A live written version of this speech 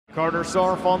Carter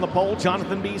Sarf on the pole,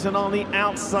 Jonathan Beason on the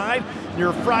outside.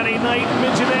 Your Friday night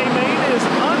Midget A main is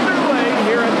underway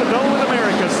here at the Dome at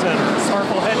America Center. Sarf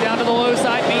will head down to the low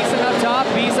side, Beason up top.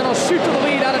 Beason will shoot to the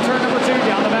lead out of turn number 2,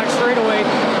 down the back straightaway.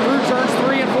 Through turns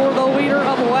 3 and 4, the leader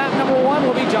of lap number 1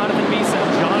 will be Jonathan Beason.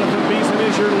 Jonathan Beason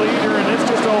is your leader, and it's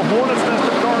just a hornet's nest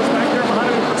of cars back there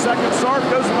behind him for second. Sarf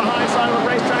goes to the high side of the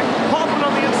racetrack, Hoffman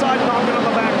on the inside, knocking on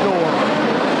the back door.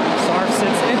 Sarf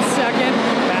sits in second,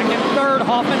 back in third.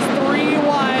 Hoffman's 3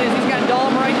 wide as he's got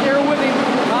Dahlm right there with him.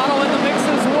 Connell in the mix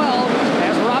as well.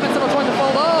 As Robinson will join the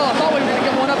fold. Oh, I thought we were going to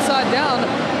get one upside down,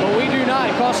 but we do not.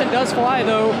 Caution does fly,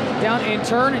 though, down in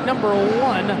turn number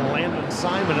 1. Landon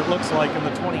Simon, it looks like, in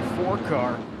the 24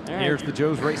 car. Right. Here's the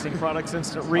Joe's Racing Products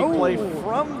instant replay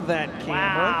from that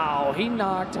camera. Wow, he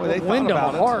knocked Boy, the window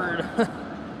hard.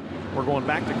 We're going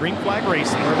back to green flag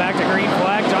racing. We're back to green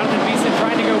flag. Jonathan Beason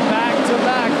trying to go back to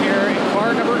back here in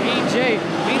car number 8J.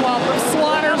 Meanwhile,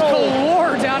 sliders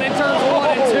galore down in turns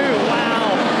 1 and 2.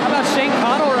 Wow. How about Shane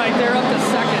Connell right there up to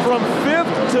second? From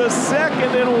 5th to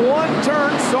 2nd in one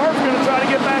turn. Sarf going to try to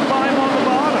get back by him on the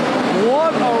bottom.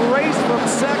 What a race from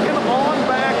 2nd on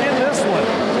back in this one.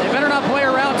 They better not play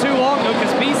around too long, though,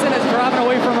 because Beason is driving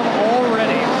away from him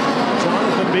already.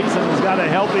 Jonathan Beason has got a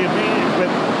healthy advantage,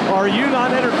 but are you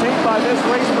not entertained by this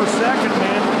race for 2nd,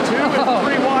 man? 2 and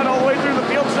 3 wide all the way through the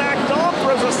field. Zach Dahlm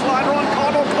throws a slider on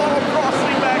Connell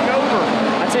crossing back over.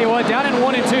 I tell you what, down in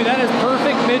 1 and 2, that is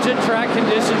perfect midget track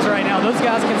conditions right now. Those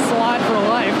guys can slide for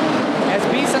life. As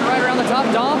Beason right around the top,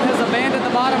 Dahlm has abandoned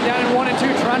the bottom down in 1 and 2,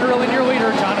 trying to reel in your leader,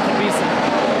 Jonathan Beason.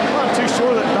 I'm not too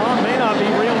sure that Dahlm may not be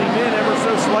reeling in ever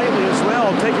so slightly as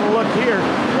well. Taking a look here,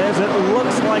 as it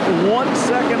looks like 1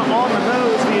 second on the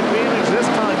nose, the advantage this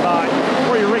time by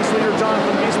for your race leader,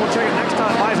 Jonathan Beason. We'll check it next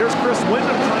time by. There's Chris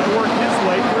Wyndham trying to work his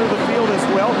way through the field as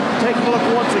well. Taking a look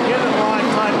once again at line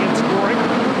time and scoring,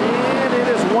 and it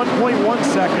is 1.1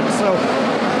 seconds. So,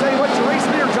 I'll tell you what, your race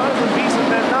leader, Jonathan Beason,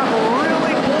 man, not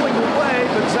really pulling away,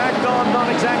 but Zach Dahlm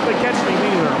not exactly catching him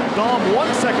either. Dahlm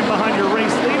 1 second behind your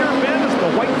race leader, Ben, as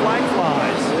the white flag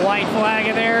flies. White flag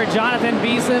in there. Jonathan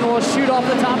Beason will shoot off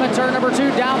the top of turn number 2,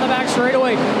 down the back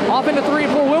straightaway. Off into 3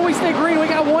 and 4. Will we stay green? We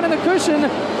got 1 in the cushion.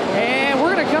 And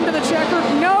we're going to come to the checker.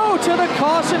 No, to the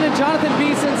caution. And Jonathan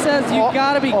Beason says, you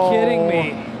got to be kidding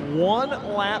me.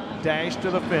 1 lap dash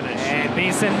to the finish. And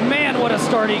Beason, man, what a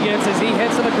start he gets as he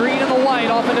hits to the green and the white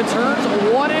off into turns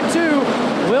 1 and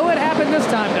 2. Will it happen this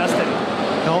time, Dustin?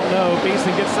 Don't know.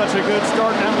 Beason gets such a good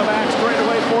start down the back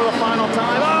straightaway for the final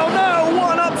time. Oh no,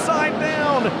 1 upside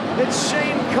down. It's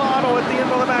Shane Connell at the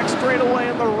end of the back straightaway,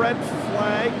 and the red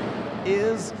flag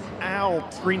is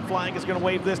out. Green flag is going to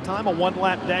wave this time, a 1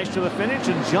 lap dash to the finish,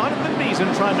 and Jonathan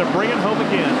Beason trying to bring it home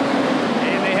again.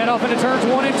 And they head off into turns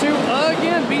 1 and 2.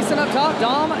 Again, Beason up top,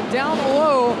 Dahlm down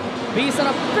low. Beason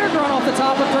a big run off the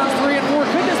top of turns 3 and 4.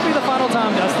 Could this be the final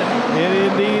time, Dustin?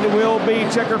 It indeed will be.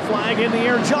 Checkered flag in the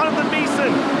air. Jonathan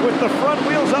Beason with the front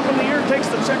wheels up in the air takes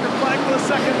the checkered flag for the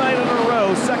 2nd night in a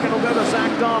row. 2nd will go to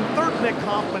Zach Dahlm. 3rd, Nick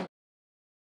Hoffman.